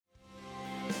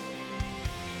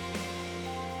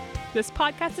This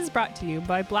podcast is brought to you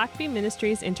by Blackaby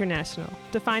Ministries International.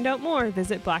 To find out more,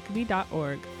 visit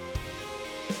blackaby.org.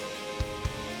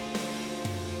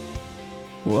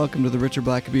 Welcome to the Richard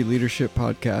Blackaby Leadership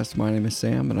Podcast. My name is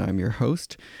Sam, and I'm your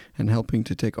host. And helping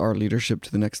to take our leadership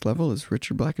to the next level is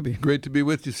Richard Blackaby. Great to be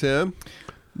with you, Sam.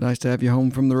 Nice to have you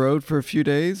home from the road for a few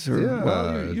days. Yeah.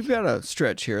 Well, you've got a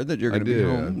stretch here that you're going to be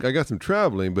home. I got some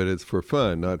traveling, but it's for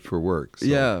fun, not for work. So.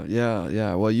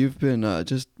 Yeah. Well, you've been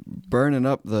just burning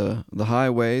up the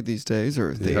highway these days,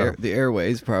 or the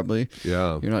airways probably.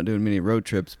 Yeah. You're not doing many road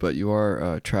trips, but you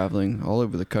are traveling all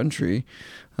over the country.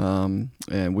 And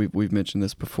we've mentioned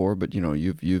this before, but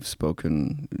you've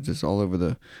spoken just all over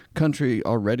the country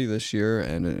already this year,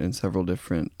 and in several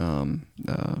different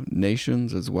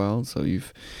nations as well. So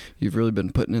you've really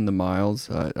been putting in the miles.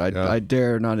 I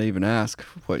dare not even ask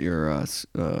what your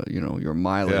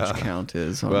mileage count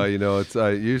is. Well, it's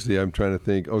usually I'm trying to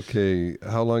think. Okay,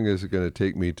 how long is it going to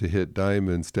take me to hit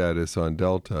diamond status on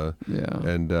Delta? Yeah.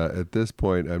 And at this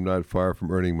point, I'm not far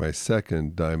from earning my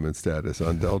second diamond status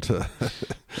on Delta.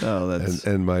 Oh, that's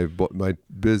and my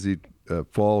busy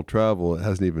fall travel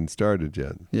hasn't even started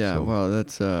yet. Yeah, so. Well,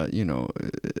 that's a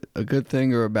good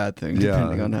thing or a bad thing,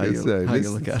 depending on how you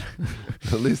look at it.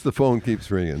 At least the phone keeps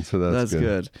ringing, so that's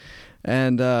good.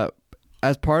 And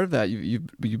as part of that,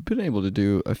 you've been able to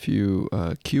do a few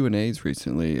Q&As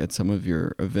recently at some of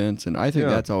your events, and I think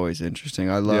that's always interesting.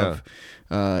 I love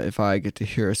if I get to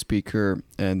hear a speaker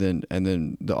and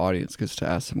then the audience gets to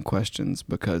ask some questions,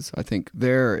 because I think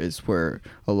there is where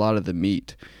a lot of the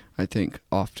meat, I think,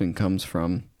 often comes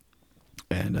from,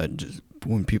 and just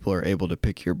when people are able to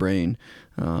pick your brain,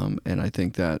 and I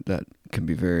think that can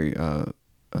be very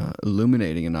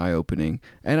illuminating and eye-opening,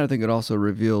 and I think it also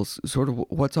reveals sort of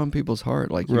what's on people's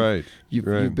heart. Like you've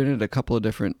been at a couple of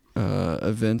different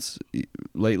events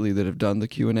lately that have done the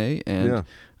Q&A, and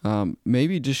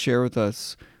maybe just share with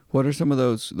us what are some of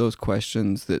those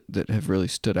questions that have really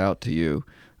stood out to you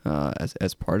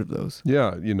as part of those.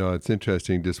 Yeah, it's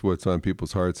interesting just what's on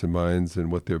people's hearts and minds and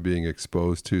what they're being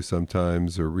exposed to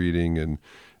sometimes, or reading, and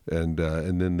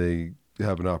then they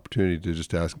have an opportunity to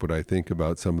just ask what I think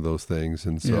about some of those things.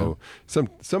 And so some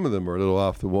of them are a little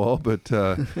off the wall, but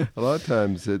a lot of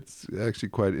times it's actually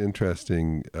quite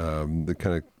interesting. And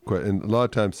a lot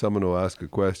of times someone will ask a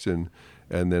question,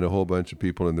 and then a whole bunch of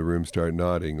people in the room start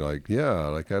nodding, like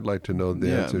I'd like to know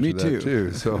the answer to that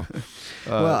too. So,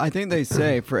 well, I think they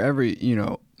say for every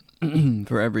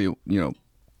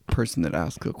person that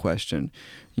asks a question,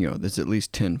 there's at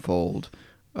least tenfold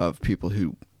of people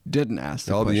who didn't ask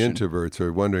the question. All the introverts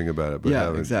are wondering about it, but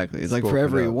haven't. Exactly. It's like for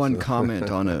every one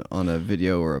comment on a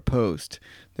video or a post,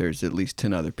 there's at least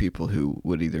 10 other people who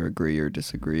would either agree or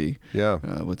disagree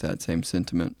with that same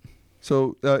sentiment.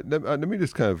 So let me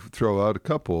just kind of throw out a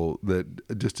couple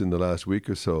that just in the last week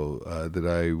or so that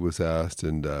I was asked,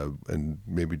 and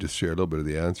maybe just share a little bit of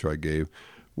the answer I gave.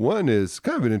 One is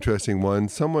kind of an interesting one.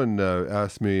 Someone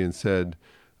asked me and said,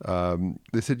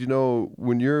 they said,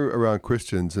 when you're around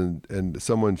Christians and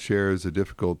someone shares a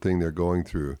difficult thing they're going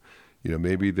through,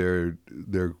 maybe they're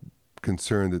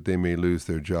concerned that they may lose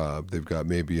their job. They've got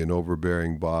maybe an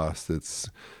overbearing boss that's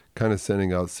kind of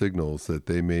sending out signals that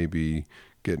they may be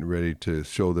getting ready to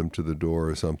show them to the door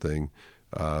or something.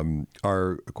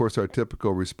 Our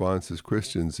typical response as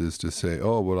Christians is to say,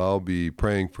 "Oh, well, I'll be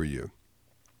praying for you,"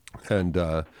 and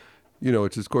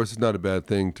which of course is not a bad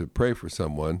thing to pray for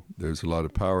someone. There's a lot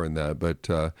of power in that.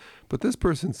 But this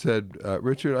person said,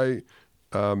 Richard,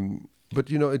 but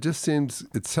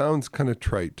it sounds kind of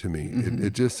trite to me. Mm-hmm.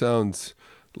 It just sounds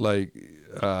like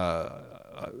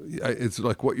it's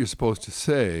like what you're supposed to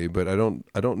say, but I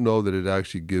don't know that it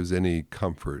actually gives any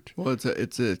comfort. Well,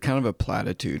 it's a kind of a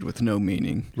platitude with no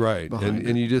meaning. Right,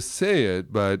 and you just say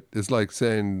it, but it's like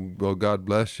saying, "Well, God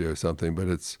bless you" or something.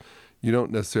 But you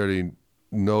don't necessarily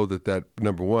know that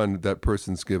number one, that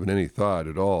person's given any thought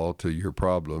at all to your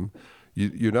problem.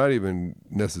 You're not even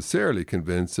necessarily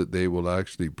convinced that they will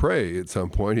actually pray at some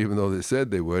point, even though they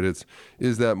said they would.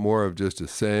 Is that more of just a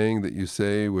saying that you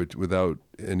say without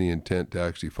any intent to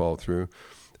actually fall through?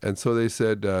 And so they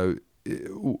said,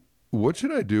 what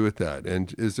should I do with that?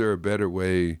 And is there a better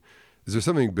way? Is there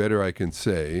something better I can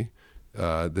say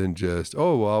than just,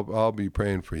 "Oh, well, I'll be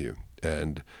praying for you"?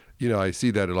 And I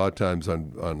see that a lot of times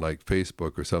on like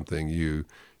Facebook or something. You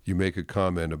make a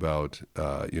comment about,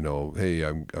 "Hey,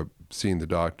 I've seen the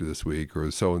doctor this week," or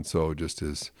so and so just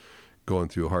is going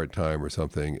through a hard time or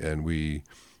something, and we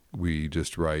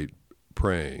just write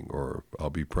praying, or "I'll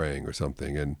be praying" or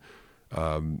something. And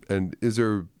is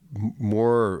there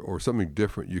more or something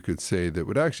different you could say that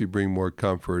would actually bring more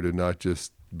comfort and not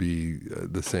just be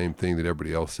the same thing that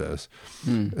everybody else says?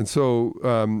 And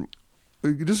so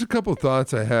just a couple of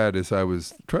thoughts I had as I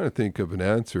was trying to think of an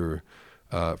answer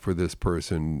for this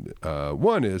person.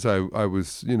 One is I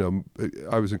was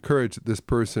encouraged that this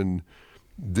person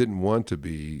didn't want to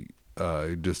be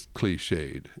just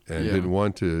cliched and didn't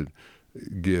want to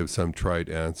give some trite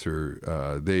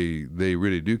answer. They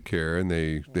really do care, and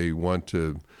they want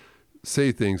to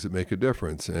say things that make a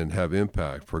difference and have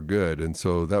impact for good. And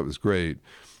so that was great.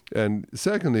 And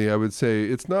secondly, I would say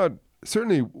it's not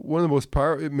certainly one of the most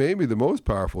powerful, it may be the most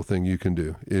powerful thing you can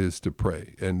do is to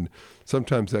pray. And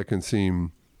sometimes that can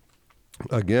seem,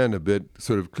 again, a bit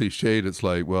sort of cliched. It's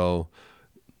like, well,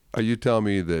 are you telling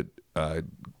me that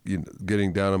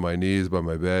getting down on my knees by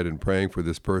my bed and praying for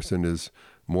this person is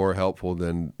more helpful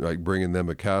than like bringing them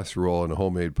a casserole and a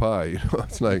homemade pie?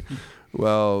 It's like,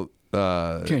 well,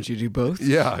 can't you do both?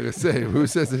 Yeah, I say, who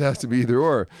says it has to be either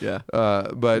or? Yeah.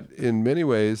 But in many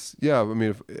ways, yeah. I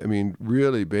mean,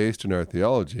 really, based on our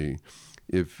theology,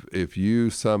 if you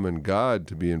summon God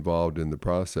to be involved in the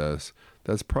process,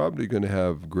 that's probably going to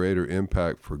have greater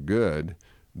impact for good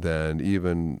than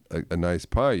even a nice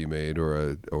pie you made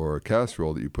or a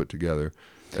casserole that you put together.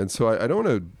 And so I don't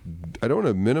want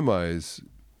to minimize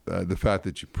the fact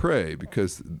that you pray,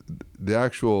 because the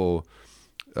actual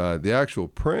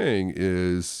praying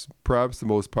is perhaps the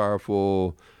most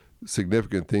powerful,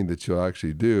 significant thing that you'll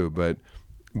actually do. But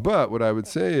what I would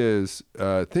say is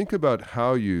think about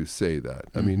how you say that.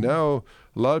 I mean, now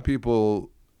a lot of people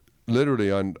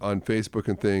literally on Facebook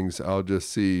and things, I'll just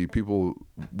see people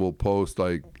will post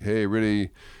like, hey,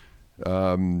 really,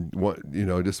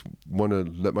 just want to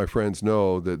let my friends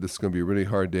know that this is going to be a really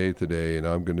hard day today, and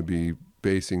I'm going to be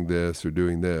facing this or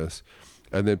doing this.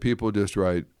 And then people just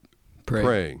write,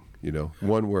 praying,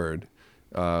 one word,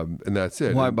 and that's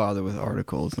it. Why bother with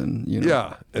articles and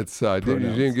Yeah, it's you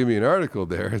didn't give me an article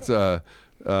there. It's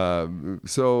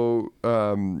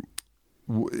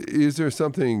is there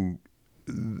something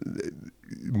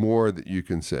more that you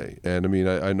can say? And I mean,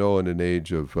 I know in an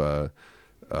age of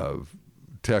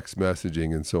text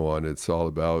messaging and so on, it's all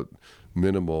about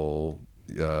minimal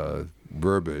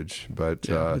verbiage, but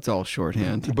it's all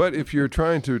shorthand. But if you're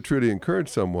trying to truly encourage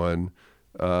someone,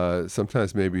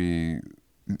 sometimes maybe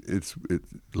it's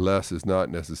less is not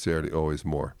necessarily always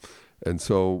more. And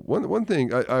so one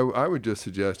thing I would just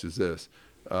suggest is this: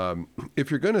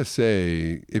 if you're going to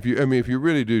say, if you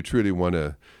really do truly want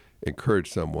to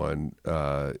encourage someone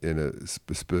in a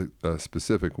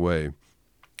specific way,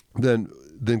 then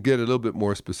get a little bit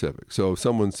more specific. So if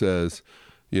someone says,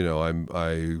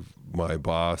 my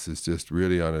boss is just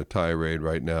really on a tirade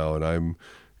right now, and I'm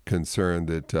concerned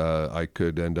that I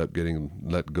could end up getting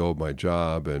let go of my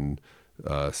job, and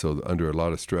so under a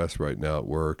lot of stress right now at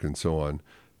work and so on,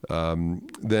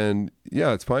 then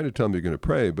it's fine to tell them you're going to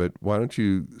pray, but why don't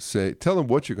you tell them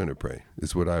what you're going to pray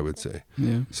is what I would say.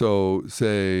 Yeah. So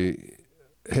say,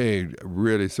 hey,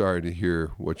 really sorry to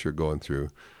hear what you're going through.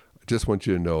 I just want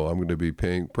you to know I'm going to be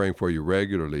praying for you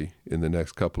regularly in the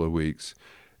next couple of weeks.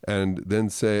 And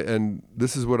then say, and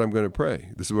this is what I'm going to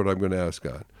pray. This is what I'm going to ask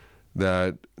God.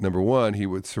 That, number one, he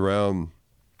would surround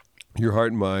your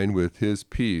heart and mind with his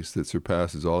peace that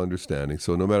surpasses all understanding.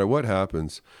 So no matter what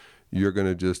happens, you're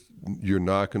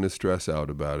not going to stress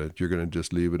out about it. You're going to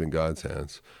just leave it in God's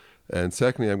hands. And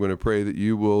secondly, I'm going to pray that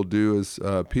you will do as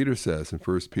Peter says in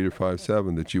 1 Peter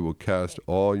 5:7, that you will cast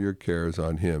all your cares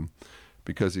on him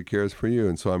because he cares for you.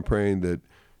 And so I'm praying that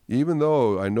even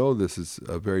though I know this is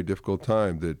a very difficult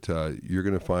time, that you're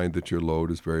going to find that your load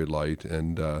is very light.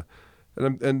 And the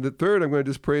third, I'm going to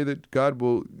just pray that God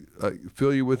will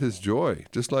fill you with his joy.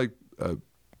 Just like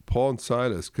Paul and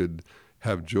Silas could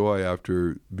have joy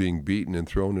after being beaten and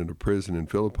thrown into prison in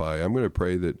Philippi, I'm going to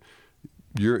pray that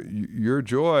your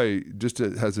joy just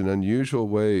has an unusual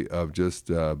way of just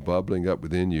bubbling up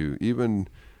within you, even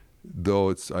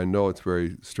though I know it's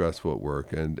very stressful at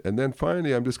work. And then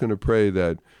finally, I'm just going to pray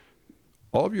that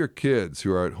all of your kids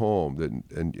who are at home,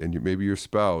 and maybe your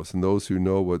spouse and those who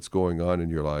know what's going on in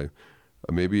your life,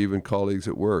 maybe even colleagues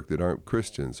at work that aren't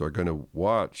Christians, are going to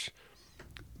watch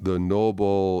the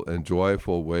noble and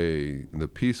joyful way, the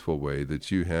peaceful way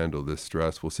that you handle this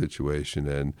stressful situation,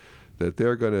 and that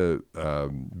they're going to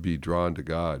be drawn to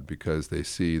God because they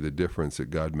see the difference that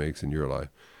God makes in your life.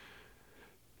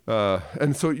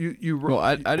 And so you well,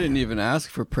 I didn't even ask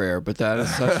for prayer, but that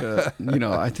is such a,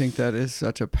 I think that is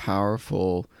such a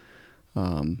powerful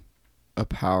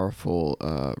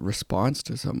response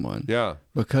to someone. Yeah.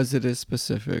 Because it is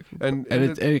specific. And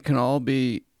it can all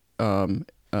be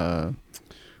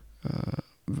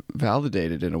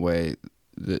validated in a way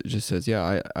that just says,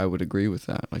 yeah, I would agree with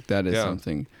that. Like that is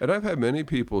something. And I've had many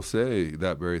people say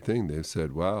that very thing. They've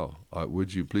said, wow,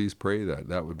 would you please pray that?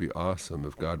 That would be awesome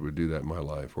if God would do that in my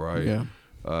life.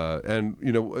 And,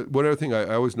 you know, one other thing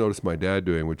I always notice my dad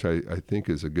doing, which I think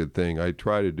is a good thing, I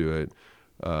try to do it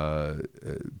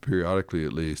periodically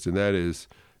at least, and that is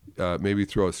maybe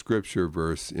throw a scripture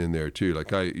verse in there too.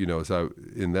 Like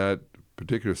in that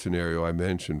particular scenario, I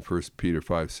mentioned 1 Peter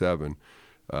 5:7,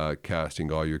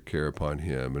 casting all your care upon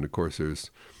him. And of course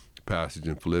there's a passage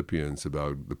in Philippians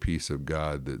about the peace of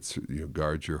God that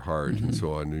guards your heart and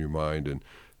so on in your mind, and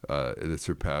that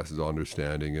surpasses all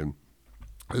understanding. And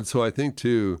so I think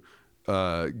too,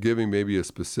 giving maybe a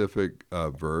specific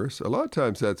verse, a lot of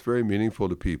times that's very meaningful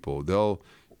to people. They'll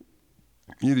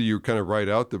either you kind of write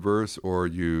out the verse or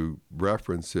you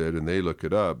reference it and they look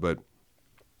it up. But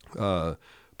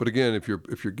again, if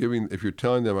you're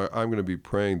telling them, I'm going to be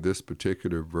praying this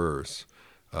particular verse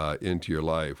into your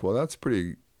life, well, that's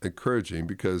pretty encouraging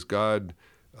because God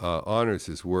honors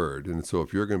His word, and so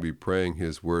if you're going to be praying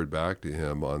His word back to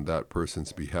Him on that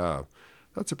person's behalf,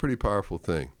 that's a pretty powerful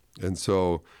thing. And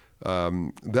so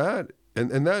the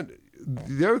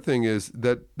other thing is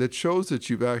that shows that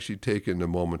you've actually taken a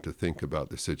moment to think about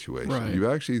the situation. Right.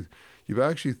 You've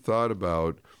actually thought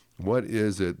about what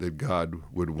is it that God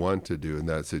would want to do in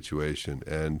that situation,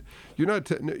 and you're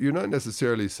not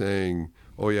necessarily saying,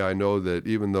 oh yeah, I know that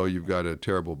even though you've got a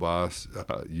terrible boss,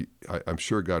 I'm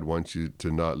sure God wants you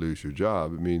to not lose your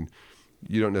job. I mean,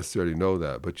 you don't necessarily know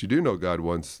that, but you do know God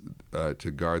wants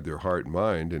to guard their heart and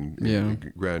mind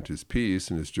and grant His peace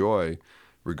and His joy,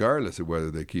 regardless of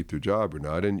whether they keep their job or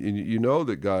not. And you know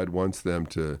that God wants them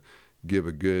to give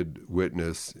a good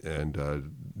witness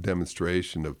and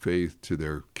demonstration of faith to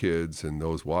their kids and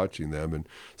those watching them. And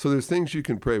so there's things you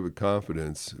can pray with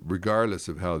confidence, regardless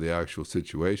of how the actual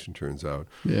situation turns out.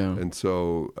 Yeah. And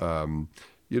so,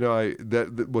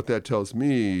 what that tells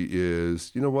me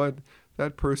is, you know what?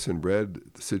 That person read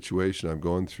the situation I'm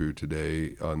going through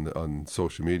today on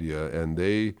social media, and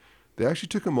they actually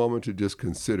took a moment to just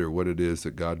consider what it is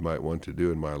that God might want to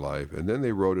do in my life. And then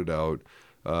they wrote it out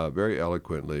very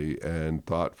eloquently and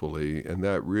thoughtfully, and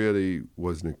that really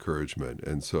was an encouragement.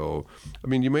 And so, I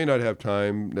mean, you may not have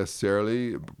time necessarily,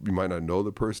 you might not know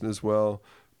the person as well,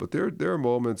 but there are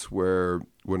moments where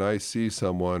when I see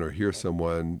someone or hear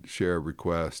someone share a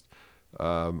request,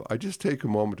 I just take a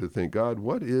moment to think, God,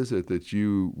 what is it that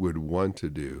you would want to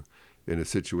do in a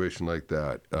situation like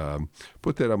that?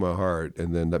 Put that on my heart,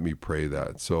 and then let me pray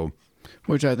that. So,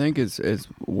 which I think is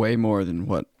way more than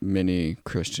what many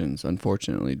Christians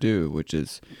unfortunately do, which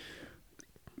is,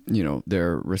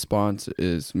 their response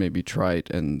is maybe trite,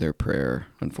 and their prayer,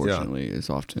 unfortunately, is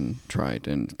often trite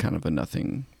and kind of a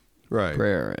nothing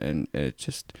prayer. And it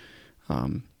just,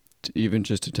 even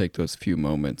just to take those few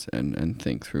moments and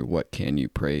think through what can you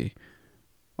pray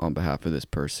on behalf of this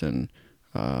person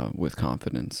with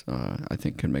confidence, I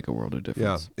think can make a world of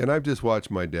difference. Yeah, and I've just watched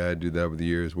my dad do that over the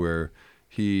years where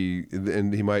he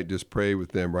might just pray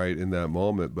with them right in that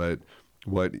moment, but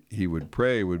what he would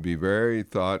pray would be very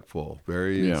thoughtful,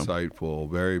 very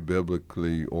insightful, very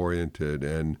biblically oriented,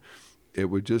 and it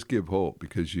would just give hope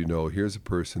because, here's a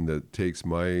person that takes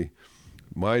my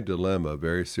dilemma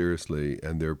very seriously,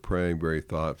 and they're praying very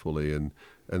thoughtfully, and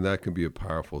that can be a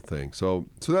powerful thing. So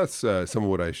that's some of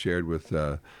what I shared with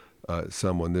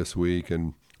someone this week.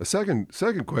 And a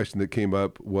second question that came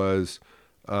up was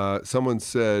someone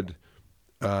said,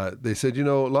 they said,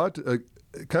 a lot,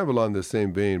 kind of along the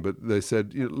same vein, but they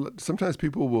said, sometimes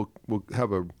people will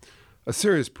have a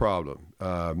serious problem.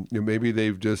 Maybe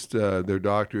they've just, their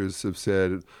doctors have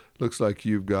said, looks like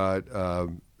you've got a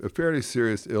fairly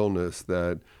serious illness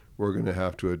that we're going to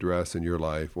have to address in your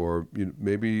life. Or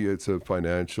maybe it's a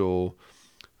financial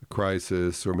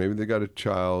crisis, or maybe they got a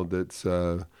child that's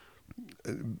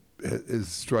is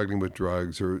struggling with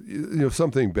drugs, or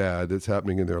something bad that's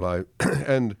happening in their life.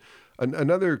 And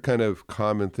another kind of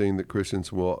common thing that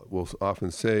Christians will often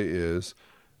say is,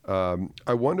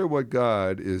 I wonder what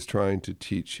God is trying to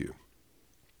teach you.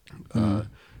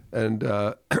 And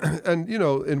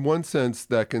in one sense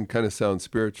that can kind of sound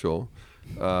spiritual.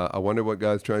 I wonder what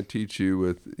God's trying to teach you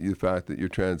with the fact that your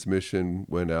transmission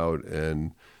went out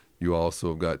and you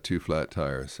also got 2 flat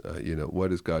tires.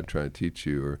 What is God trying to teach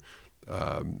you?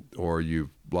 Or you've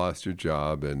lost your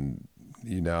job and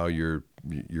now you're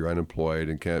unemployed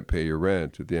and can't pay your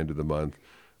rent at the end of the month.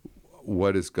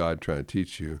 What is God trying to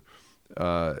teach you?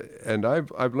 And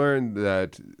I've learned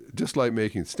that just like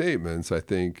making statements, I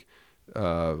think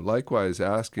likewise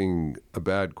asking a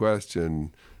bad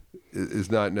question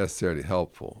is not necessarily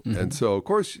helpful. Mm-hmm. And so of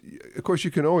course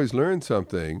you can always learn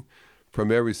something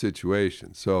from every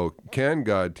situation. So can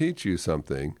God teach you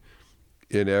something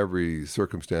in every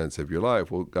circumstance of your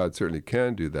life? Well, God certainly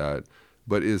can do that.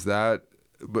 But is that,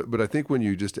 but I think when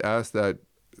you just ask that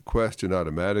question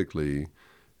automatically,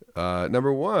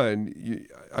 number one,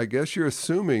 I guess you're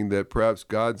assuming that perhaps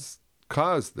God's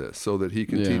caused this so that he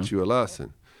can teach you a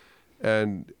lesson.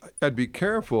 And I'd be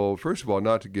careful, first of all,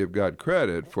 not to give God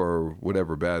credit for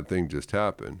whatever bad thing just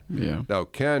happened. Yeah. Now,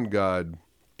 can God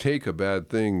take a bad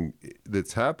thing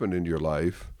that's happened in your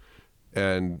life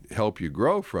and help you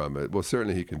grow from it? Well,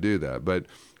 certainly he can do that. But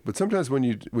sometimes when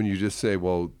you just say,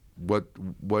 well,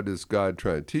 what is God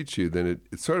trying to teach you? Then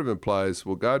it sort of implies,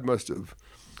 well, God must have,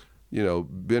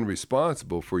 been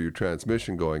responsible for your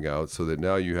transmission going out, so that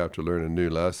now you have to learn a new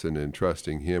lesson in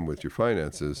trusting him with your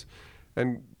finances.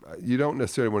 And you don't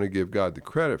necessarily want to give God the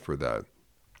credit for that.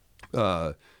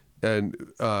 And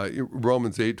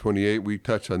Romans 8:28, we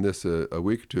touched on this a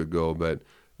week or two ago, but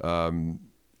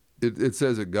it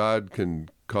says that God can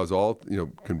cause all,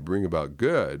 can bring about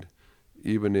good,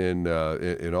 even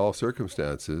in all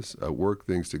circumstances, work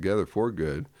things together for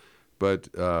good. But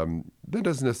that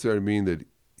doesn't necessarily mean that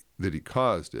he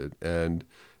caused it, and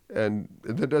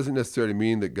that doesn't necessarily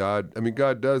mean that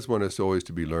God does want us always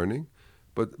to be learning,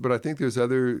 but I think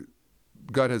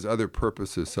God has other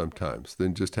purposes sometimes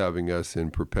than just having us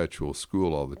in perpetual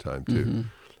school all the time too. Mm-hmm.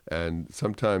 And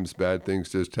sometimes bad things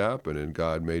just happen, and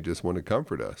God may just want to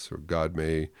comfort us, or God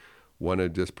may want to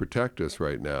just protect us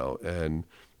right now. And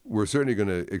we're certainly going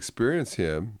to experience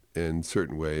him in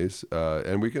certain ways,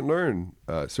 and we can learn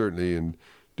certainly in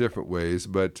different ways,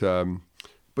 but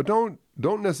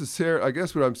don't necessarily, I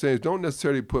guess what I'm saying is, don't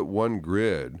necessarily put one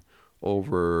grid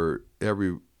over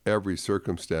every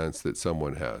circumstance that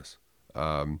someone has.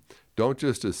 Don't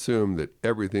just assume that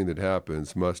everything that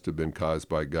happens must have been caused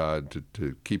by God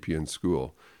to keep you in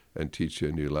school and teach you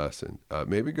a new lesson.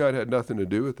 Maybe God had nothing to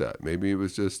do with that. Maybe it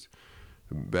was just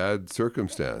a bad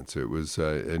circumstance. It was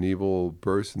an evil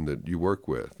person that you work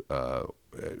with,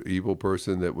 an evil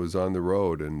person that was on the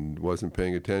road and wasn't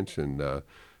paying attention.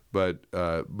 But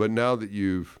now that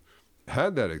you've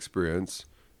had that experience,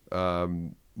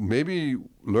 maybe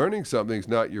learning something is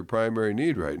not your primary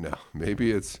need right now.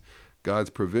 Maybe it's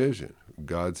God's provision,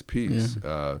 God's peace.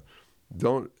 Yeah.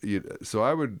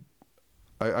 So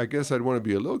I guess I'd want to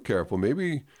be a little careful.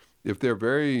 Maybe if they're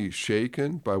very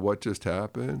shaken by what just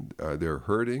happened, they're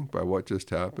hurting by what just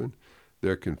happened,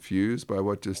 they're confused by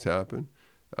what just happened,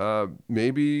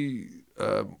 maybe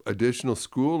additional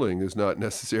schooling is not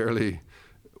necessarily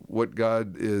what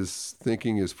God is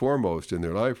thinking is foremost in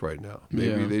their life right now.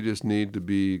 Maybe they just need to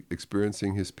be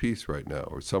experiencing his peace right now,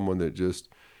 or someone that just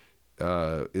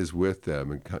is with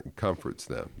them and comforts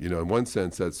them. In one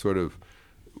sense, that sort of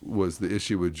was the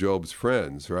issue with Job's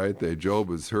friends, right? Job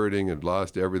was hurting and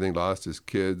lost everything, lost his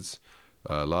kids,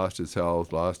 lost his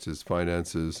health, lost his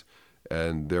finances,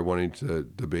 and they're wanting to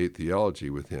debate theology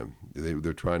with him.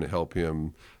 They're trying to help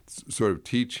him, sort of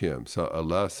teach him a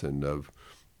lesson of,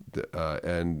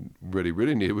 and what he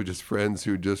really needed was just friends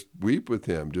who just weep with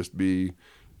him, just be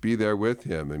there with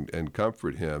him and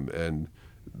comfort him. And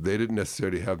they didn't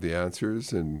necessarily have the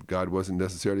answers, and God wasn't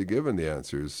necessarily given the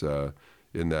answers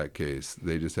in that case.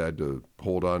 They just had to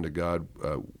hold on to God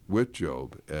with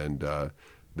Job, and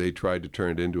they tried to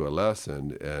turn it into a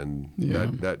lesson, and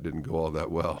that didn't go all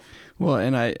that well. Well,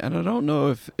 and I don't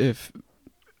know if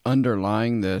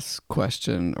underlying this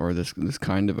question, or this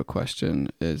kind of a question,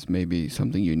 is maybe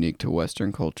something unique to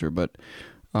Western culture, but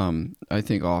I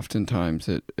think oftentimes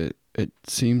it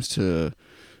seems to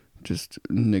just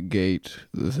negate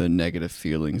the negative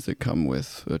feelings that come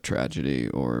with a tragedy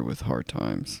or with hard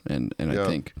times, and I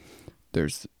think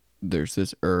there's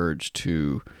this urge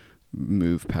to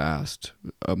move past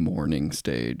a mourning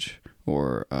stage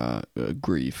or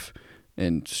grief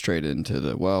and straight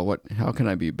into how can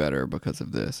I be better because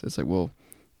of this? It's like, well,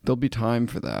 there'll be time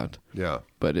for that. Yeah.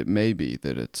 But it may be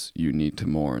that you need to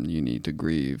mourn, you need to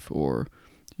grieve, or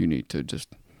you need to just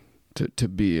to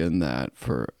be in that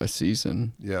for a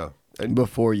season. Yeah. And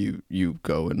before you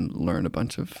go and learn a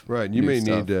bunch of you may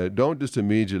stuff. Need don't just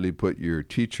immediately put your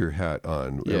teacher hat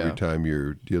on every time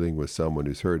you're dealing with someone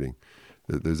who's hurting.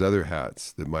 There's other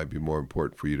hats that might be more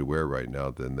important for you to wear right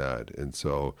now than that. And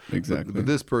so but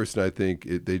this person, I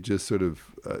think they just sort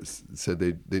of said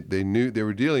they knew they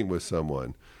were dealing with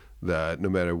someone that no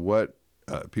matter what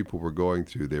people were going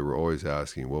through, they were always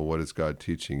asking, well, what is God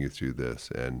teaching you through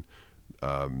this? And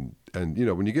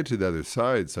when you get to the other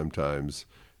side, sometimes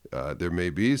there may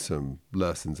be some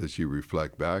lessons that you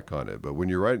reflect back on it. But when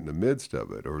you're right in the midst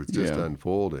of it, or it's just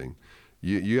unfolding,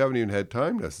 you haven't even had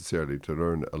time necessarily to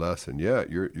learn a lesson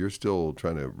yet. You're still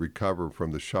trying to recover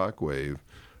from the shock wave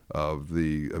of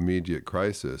the immediate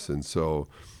crisis. And so,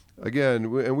 again,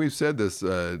 and we've said this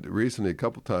recently a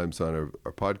couple times on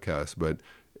our podcast, but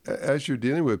as you're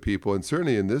dealing with people, and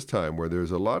certainly in this time where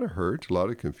there's a lot of hurt, a lot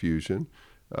of confusion,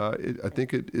 I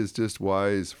think it is just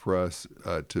wise for us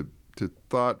to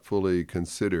thoughtfully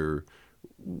consider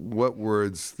what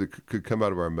words that could come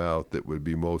out of our mouth that would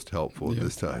be most helpful at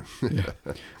this time.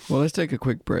 Well, let's take a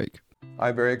quick break.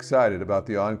 I'm very excited about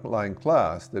the online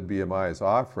class that BMI is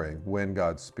offering, When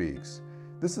God Speaks.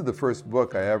 This is the first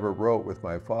book I ever wrote with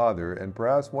my father, and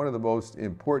perhaps one of the most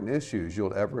important issues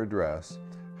you'll ever address.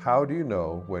 How do you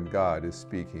know when God is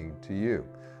speaking to you?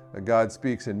 God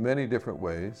speaks in many different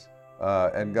ways,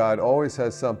 and God always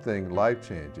has something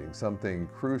life-changing, something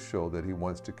crucial that He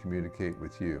wants to communicate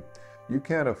with you. You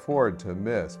can't afford to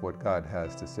miss what God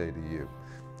has to say to you.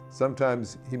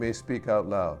 Sometimes He may speak out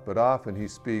loud, but often He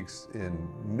speaks in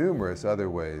numerous other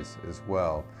ways as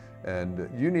well. And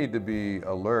you need to be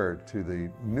alert to the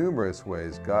numerous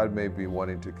ways God may be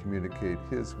wanting to communicate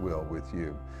His will with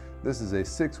you. This is a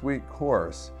 6-week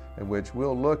course in which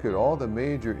we'll look at all the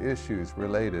major issues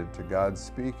related to God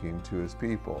speaking to His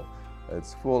people.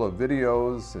 It's full of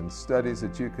videos and studies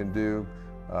that you can do,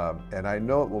 and I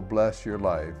know it will bless your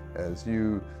life as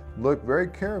you look very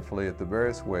carefully at the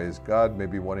various ways God may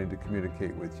be wanting to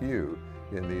communicate with you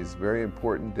in these very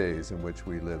important days in which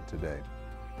we live today.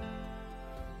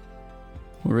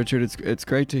 Well, Richard, it's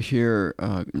great to hear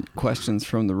questions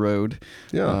from the road.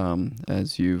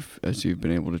 As you've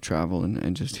been able to travel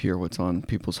and just hear what's on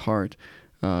people's heart.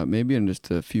 Maybe in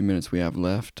just a few minutes we have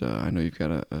left, I know you've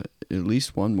got at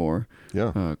least one more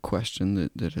question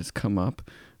that has come up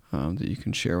that you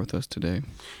can share with us today.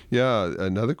 Yeah,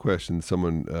 another question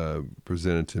someone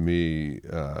presented to me.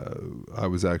 I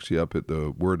was actually up at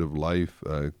the Word of Life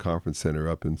Conference Center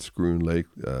up in Schroon Lake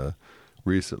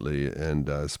recently,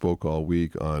 and spoke all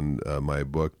week on my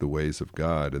book, The Ways of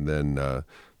God. And then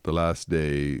the last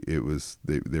day, it was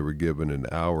they were given an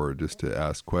hour just to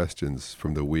ask questions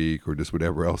from the week or just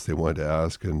whatever else they wanted to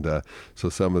ask. And so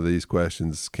some of these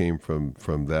questions came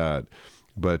from that.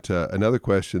 But another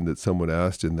question that someone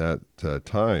asked in that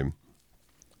time,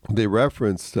 they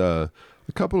referenced a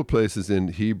couple of places in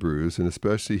Hebrews, and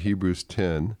especially Hebrews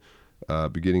 10,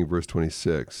 beginning of verse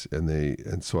 26.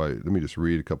 And so let me just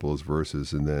read a couple of those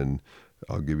verses, and then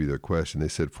I'll give you their question. They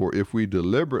said, "For if we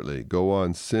deliberately go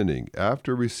on sinning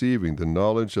after receiving the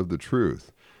knowledge of the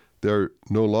truth, there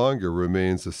no longer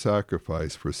remains a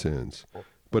sacrifice for sins,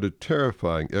 but a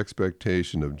terrifying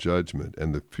expectation of judgment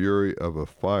and the fury of a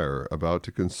fire about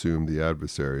to consume the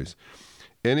adversaries.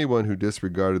 Anyone who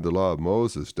disregarded the law of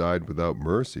Moses died without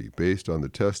mercy, based on the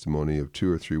testimony of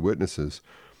 2 or 3 witnesses.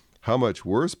 How much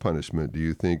worse punishment do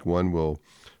you think one will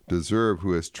deserve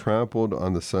who has trampled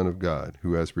on the Son of God,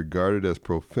 who has regarded as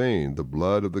profane the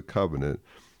blood of the covenant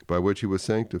by which he was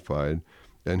sanctified,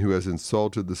 and who has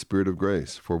insulted the Spirit of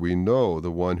grace? For we know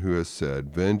the one who has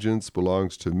said, 'Vengeance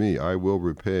belongs to me, I will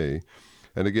repay.'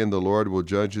 And again, the Lord will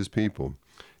judge his people.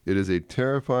 It is a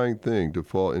terrifying thing to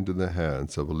fall into the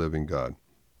hands of a living God."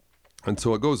 And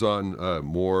so it goes on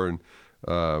more, and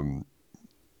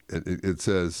it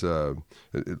says,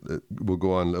 we'll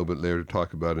go on a little bit later to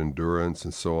talk about endurance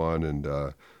and so on. And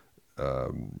the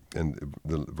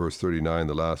verse 39,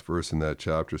 the last verse in that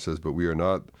chapter, says, "But we are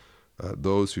not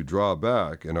those who draw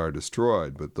back and are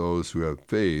destroyed, but those who have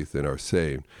faith and are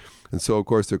saved." And so, of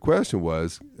course, the question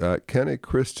was, can a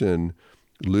Christian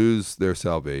lose their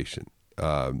salvation?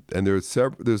 And there's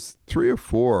 3 or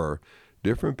 4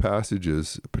 different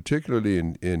passages, particularly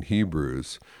in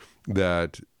Hebrews,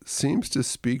 that seems to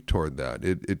speak toward that.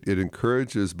 It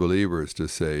encourages believers to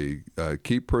say,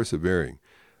 keep persevering,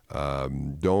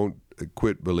 don't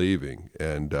quit believing,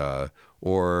 and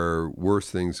or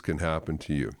worse things can happen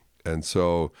to you. And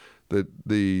so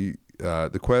the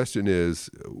question is,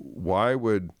 why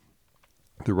would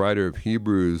the writer of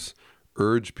Hebrews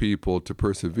urge people to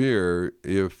persevere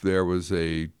if there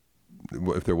wasn't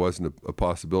a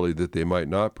possibility that they might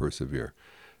not persevere?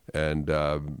 And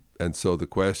so the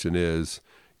question is,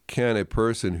 can a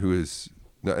person who is,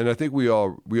 and I think we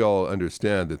all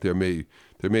understand that there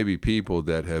may be people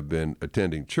that have been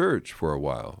attending church for a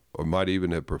while, or might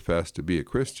even have professed to be a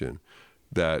Christian,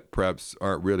 that perhaps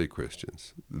aren't really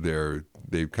Christians.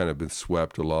 They've kind of been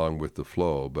swept along with the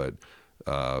flow, but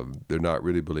they're not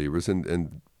really believers.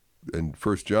 And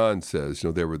 1 John says,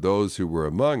 there were those who were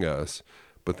among us,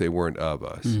 but they weren't of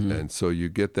us. Mm-hmm. And so you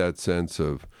get that sense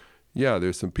of,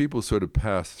 there's some people sort of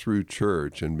pass through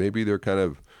church, and maybe they're kind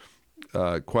of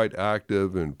quite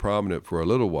active and prominent for a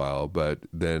little while, but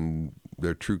then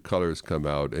their true colors come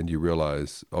out, and you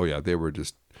realize,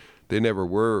 they they never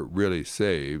were really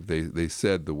saved. They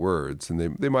said the words, and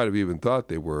they might have even thought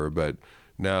they were, but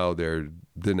now they're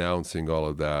denouncing all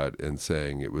of that and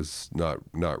saying it was not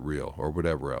real or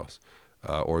whatever else.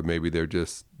 Or maybe they're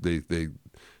just,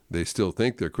 they still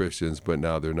think they're Christians, but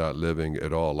now they're not living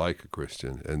at all like a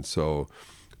Christian. And so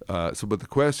but the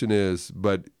question is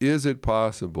it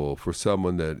possible for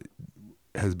someone that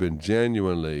has been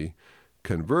genuinely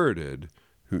converted,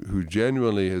 who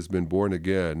genuinely has been born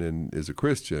again and is a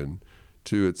Christian,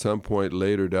 to at some point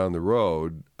later down the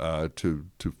road to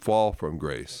fall from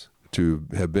grace, to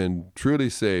have been truly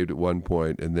saved at one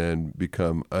point and then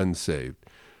become unsaved?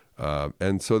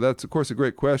 And so that's, of course, a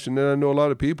great question. And I know a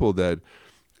lot of people that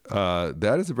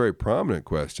is a very prominent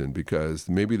question, because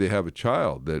maybe they have a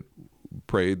child that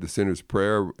prayed the sinner's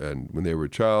prayer and when they were a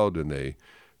child and they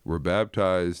were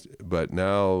baptized, but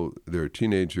now they're a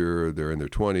teenager, they're in their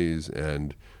 20s,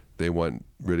 and they want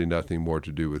really nothing more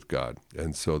to do with God.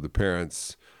 And so the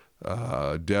parents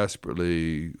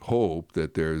desperately hope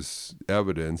that there's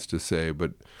evidence to say,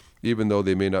 but even though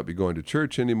they may not be going to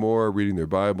church anymore, reading their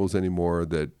Bibles anymore,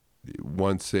 that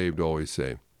once saved, always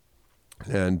saved.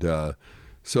 And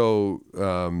so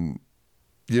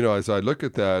as I look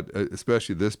at that,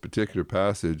 especially this particular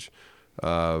passage,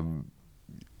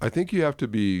 I think you have to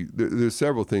be, there's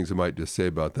several things I might just say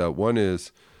about that. One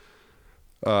is,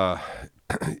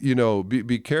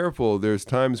 be careful. There's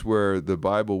times where the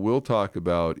Bible will talk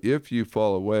about if you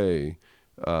fall away,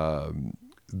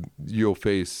 you'll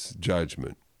face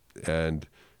judgment. And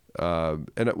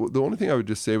the only thing I would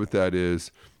just say with that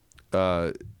is,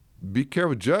 be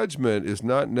careful. Judgment is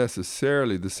not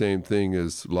necessarily the same thing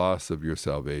as loss of your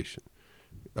salvation.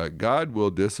 God will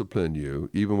discipline you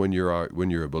even when you're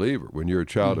a believer. When you're a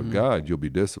child of God, you'll be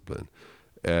disciplined.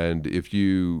 And if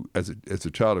you, as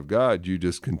a child of God, you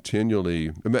just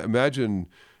continually imagine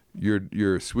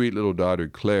your sweet little daughter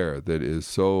Claire, that is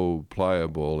so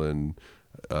pliable and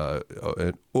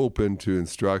open to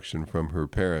instruction from her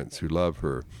parents who love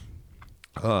her.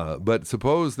 But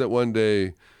suppose that one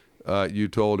day you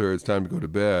told her it's time to go to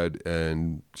bed,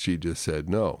 and she just said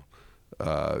no.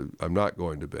 I'm not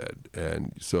going to bed.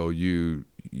 And so you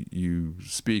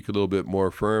speak a little bit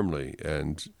more firmly,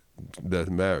 and it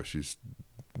doesn't matter. She's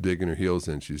digging her heels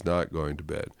in. She's not going to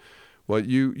bed. Well,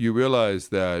 you realize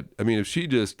that, if she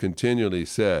just continually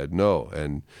said no,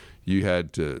 and you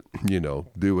had to,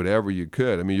 do whatever you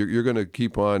could, you're going to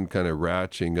keep on kind of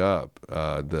ratcheting up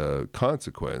the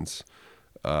consequence.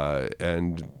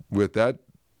 And with that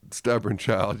stubborn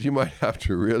child, you might have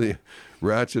to really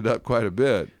ratchet up quite a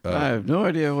bit. I have no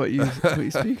idea what you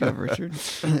speak of, Richard.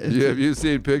 Have you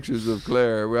seen pictures of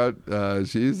Claire? Well,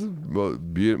 she's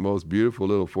the most beautiful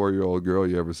little 4-year-old girl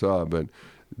you ever saw, but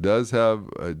does have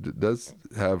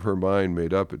her mind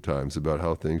made up at times about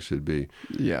how things should be.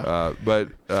 Yeah. But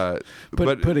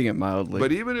putting it mildly.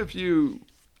 But even if you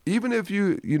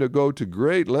go to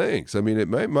great lengths,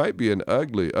 it might be an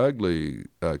ugly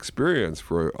experience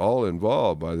for all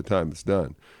involved by the time it's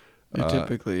done. It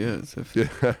typically is. If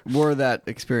were that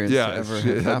experience to ever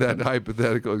have that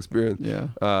hypothetical experience.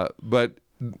 Yeah. But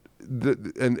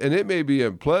and it may be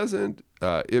unpleasant.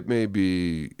 It may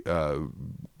be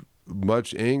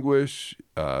much anguish,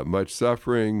 much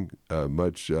suffering,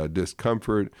 much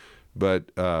discomfort.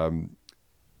 But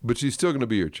she's still going to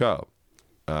be your child.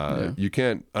 You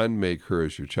can't unmake her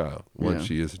as your child once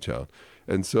she is a child.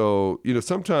 And so,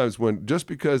 sometimes just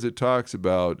because it talks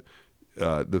about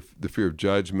the fear of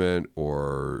judgment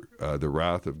or the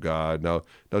wrath of God. Now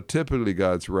typically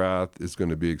God's wrath is going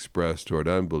to be expressed toward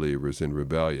unbelievers in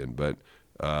rebellion. But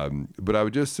I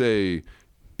would just say,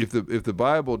 if the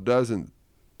Bible doesn't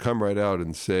come right out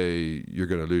and say you're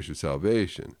going to lose your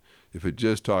salvation, if it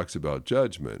just talks about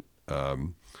judgment,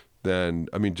 then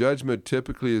judgment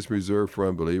typically is reserved for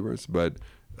unbelievers. But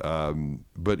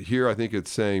here I think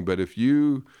it's saying, but if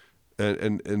you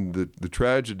and the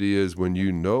tragedy is when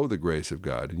you know the grace of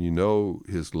God and you know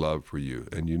His love for you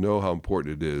and you know how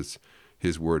important it is,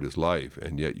 His word is life,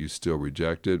 and yet you still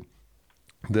reject it,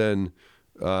 then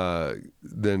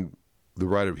the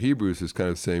writer of Hebrews is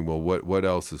kind of saying, well, what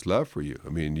else is left for you?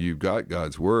 You've got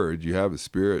God's word, you have His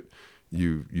Spirit,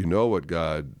 you know what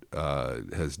God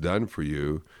has done for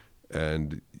you,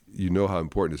 and you know how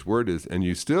important His word is, and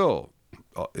you still,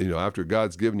 after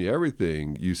God's given you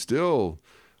everything, you still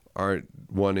aren't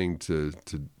wanting to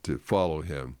follow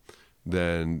Him.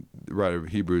 Then the writer of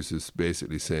Hebrews is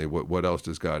basically saying, what else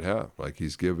does God have? Like,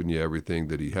 He's given you everything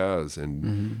that He has,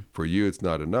 and for you it's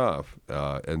not enough.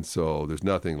 And so there's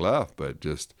nothing left but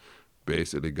just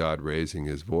basically God raising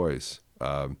His voice.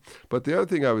 But the other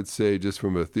thing I would say, just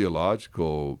from a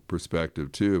theological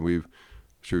perspective too, and we've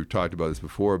talked about this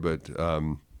before, but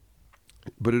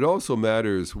But it also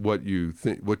matters what you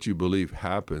think, what you believe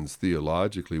happens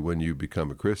theologically when you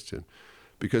become a Christian.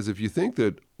 Because if you think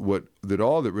that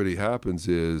all that really happens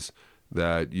is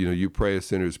that, you know, you pray a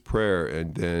sinner's prayer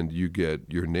and then you get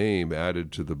your name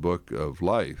added to the book of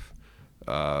life.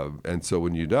 And so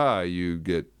when you die, you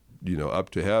get, you know, up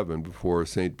to heaven before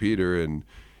St. Peter, and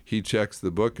he checks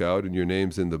the book out and your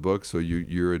name's in the book, so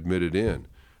you're admitted in.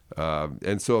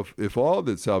 And so if all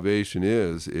that salvation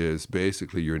is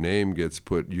basically your name gets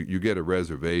put, you get a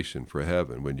reservation for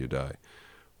heaven when you die.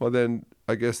 Well, then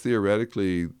I guess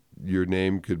theoretically your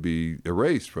name could be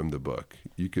erased from the book.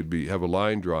 You could have a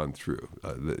line drawn through.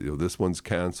 This one's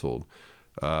canceled.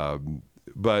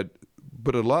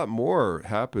 But a lot more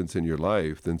happens in your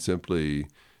life than simply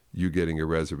you getting a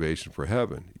reservation for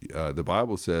heaven. The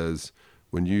Bible says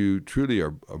when you truly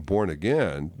are born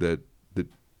again, that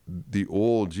the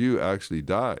old you actually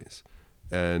dies.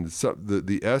 And so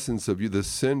the essence of you, the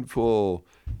sinful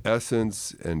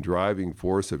essence and driving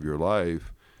force of your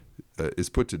life is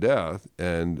put to death,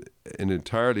 and an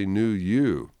entirely new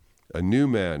you, a new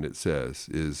man, it says,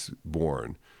 is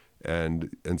born. And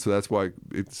so that's why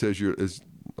it says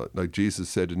like Jesus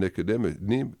said to Nicodemus,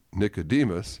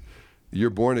 you're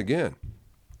born again.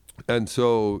 And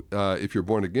so if you're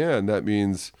born again, that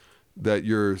means that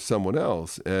you're someone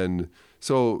else. And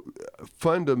so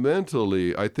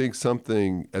fundamentally, I think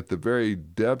something at the very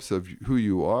depths of who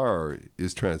you are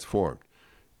is transformed.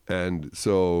 And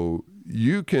so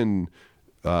you can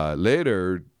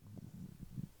later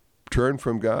turn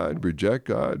from God, reject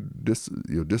God,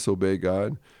 disobey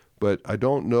God, but I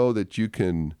don't know that you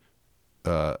can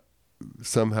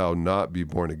somehow not be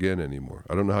born again anymore.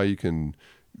 I don't know how you can,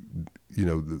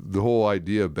 the whole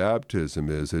idea of baptism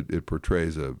is it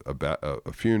portrays a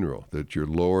funeral, that you're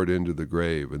lowered into the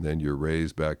grave and then you're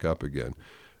raised back up again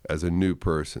as a new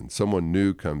person. Someone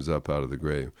new comes up out of the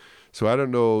grave. So I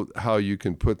don't know how you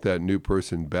can put that new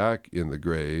person back in the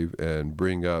grave and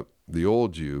bring up the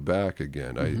old you back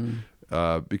again.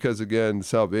 Mm-hmm. Because again,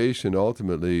 salvation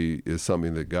ultimately is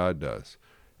something that God does.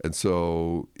 And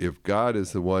so if God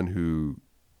is the one who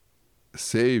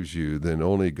saves you, then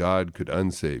only God could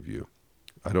unsave you.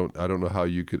 I don't know how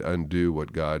you could undo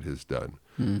what God has done.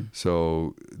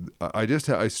 So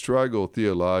I struggle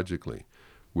theologically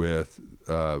with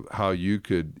how you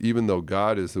could, even though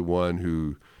God is the one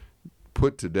who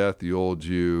put to death the old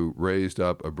you, raised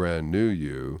up a brand new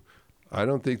you, I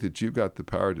don't think that you've got the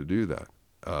power to do that.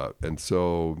 And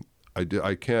so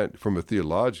I can't, from a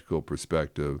theological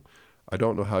perspective, I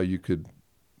don't know how you could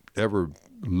ever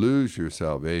lose your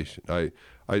salvation.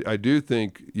 I do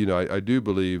think, I do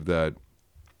believe that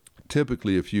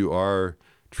typically if you are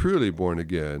truly born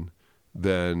again,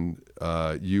 then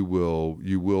you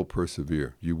will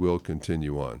persevere. You will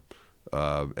continue on.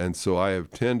 And so I have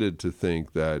tended to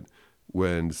think that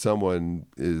when someone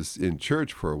is in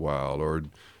church for a while, or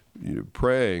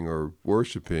praying or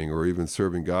worshiping or even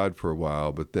serving God for a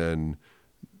while, but then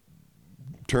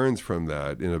turns from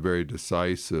that in a very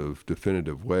decisive,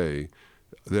 definitive way,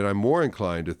 then I'm more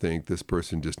inclined to think this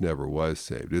person just never was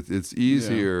saved. It's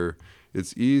easier. Yeah.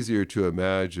 It's easier to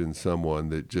imagine someone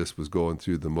that just was going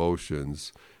through the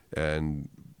motions, and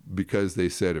because they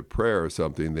said a prayer or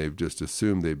something, they've just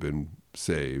assumed they've been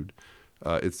saved.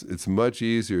 It's much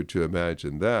easier to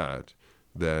imagine that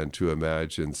than to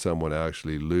imagine someone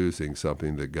actually losing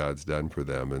something that God's done for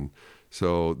them. And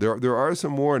so there are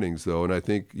some warnings, though, and I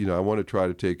think I want to try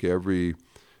to take every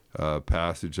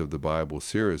passage of the Bible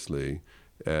seriously,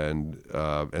 and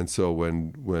so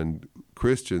when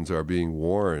Christians are being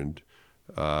warned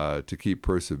to keep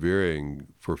persevering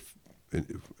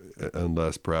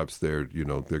unless perhaps they're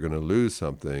going to lose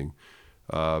something,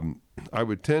 I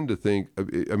would tend to think.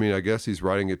 I guess he's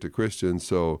writing it to Christians,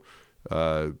 so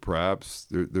perhaps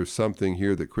there's something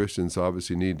here that Christians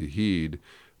obviously need to heed.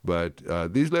 But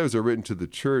these letters are written to the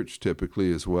church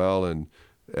typically as well,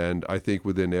 and I think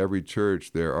within every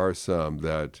church there are some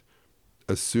that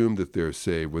assume that they're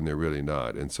saved when they're really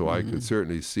not. And so I could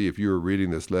certainly see, if you were reading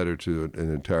this letter to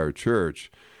an entire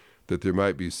church, that there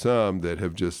might be some that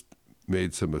have just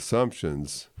made some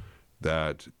assumptions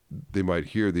that they might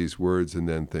hear these words and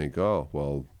then think, oh,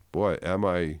 well, boy, am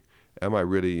I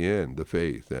really in the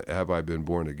faith? Have I been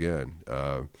born again?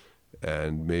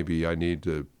 And maybe I need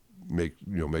to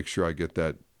make sure I get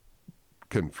that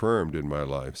confirmed in my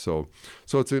life. So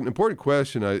it's an important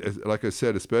question. Like I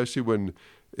said, especially when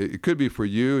it could be for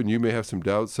you, and you may have some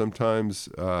doubts sometimes,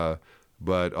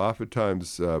 but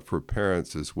oftentimes for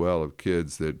parents as well of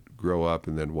kids that grow up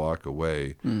and then walk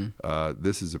away,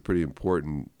 this is a pretty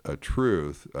important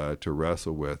truth to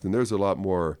wrestle with. And there's a lot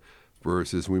more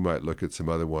verses. We might look at some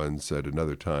other ones at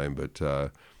another time, but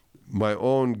my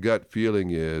own gut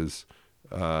feeling is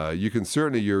you can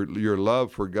certainly, your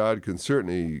love for God can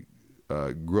certainly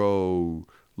grow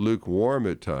lukewarm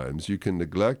at times. You can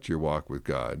neglect your walk with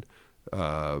God.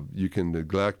 You can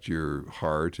neglect your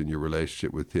heart and your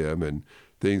relationship with Him, and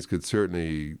things could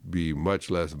certainly be much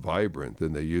less vibrant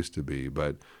than they used to be.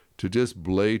 But to just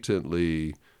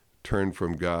blatantly turn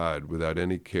from God without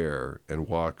any care and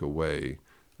walk away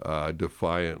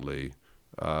defiantly,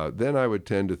 then I would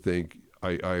tend to think,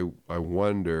 I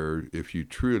wonder if you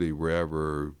truly were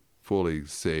ever fully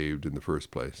saved in the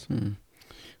first place.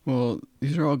 Well,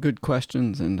 these are all good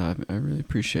questions, and I really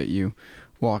appreciate you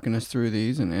walking us through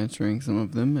these and answering some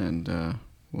of them, and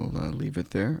we'll leave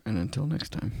it there, and until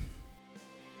next time.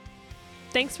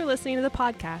 Thanks for listening to the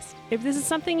podcast. If this is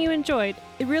something you enjoyed,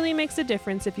 it really makes a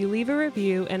difference if you leave a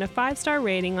review and a 5-star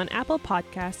rating on Apple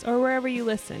Podcasts or wherever you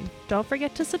listen. Don't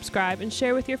forget to subscribe and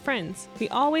share with your friends. We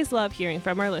always love hearing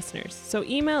from our listeners, so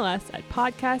email us at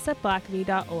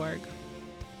podcast@blackaby.org.